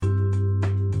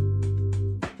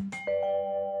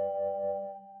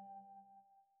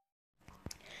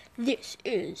This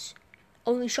is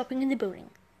Only Shopping in the Building,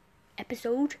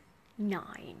 episode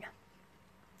 9,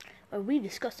 where we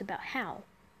discuss about how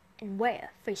and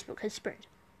where Facebook has spread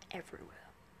everywhere.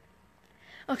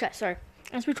 Okay, so,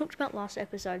 as we talked about last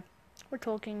episode, we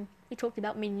talked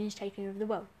about minions taking over the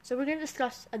world. So we're going to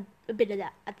discuss a bit of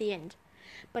that at the end.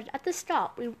 But at the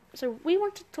start, we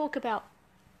want to talk about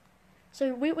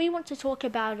where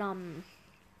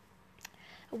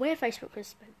Facebook has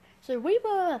spread. So we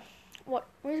were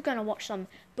going to watch some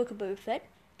Book of Boba Fett,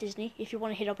 Disney. If you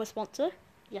want to hit up a sponsor,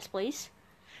 yes please.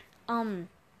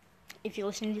 If you're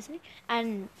listening to Disney,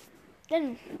 and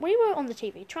then we were on the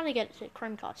TV trying to get it to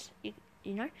Chromecast, you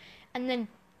know, and then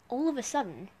all of a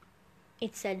sudden,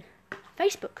 it said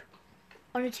Facebook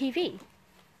on a TV.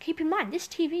 Keep in mind, this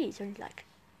TV is only like,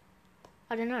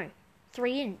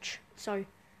 3-inch. So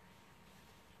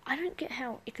I don't get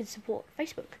how it could support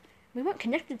Facebook. We weren't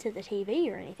connected to the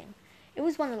TV or anything. It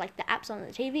was one of like the apps on the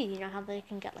TV. You know how they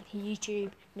can get like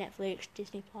YouTube, Netflix,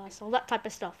 Disney Plus, all that type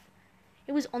of stuff.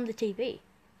 It was on the TV.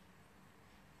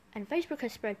 And Facebook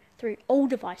has spread through all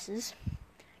devices,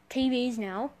 TVs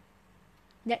now.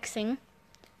 Next thing,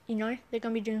 you know, they're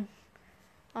gonna be doing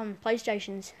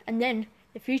PlayStations, and then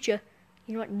the future.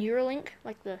 You know what Neuralink,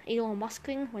 like the Elon Musk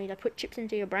thing, where you put chips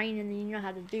into your brain and then you know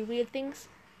how to do weird things,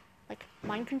 like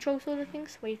mind control sort of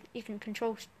things, where you can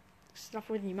control stuff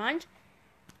with your mind.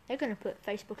 They're going to put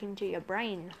Facebook into your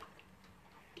brain.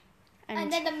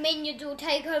 And then the minions will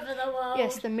take over the world.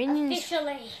 Yes, the minions.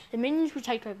 Officially. The minions will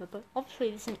take over, but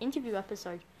obviously this is an interview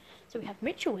episode. So we have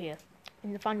Mitchell here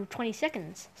in the final 20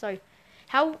 seconds. So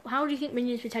how do you think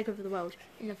minions will take over the world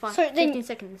in the final 15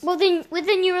 seconds? Well, then with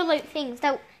the Neuralink things,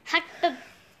 they'll hack the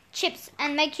chips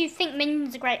and make you think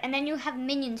minions are great, and then you'll have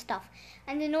minion stuff.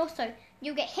 And then also,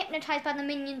 you'll get hypnotized by the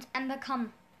minions and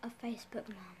become a Facebook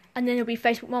mom. And then it'll be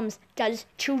Facebook moms, dads,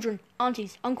 children,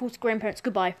 aunties, uncles, grandparents.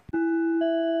 Goodbye.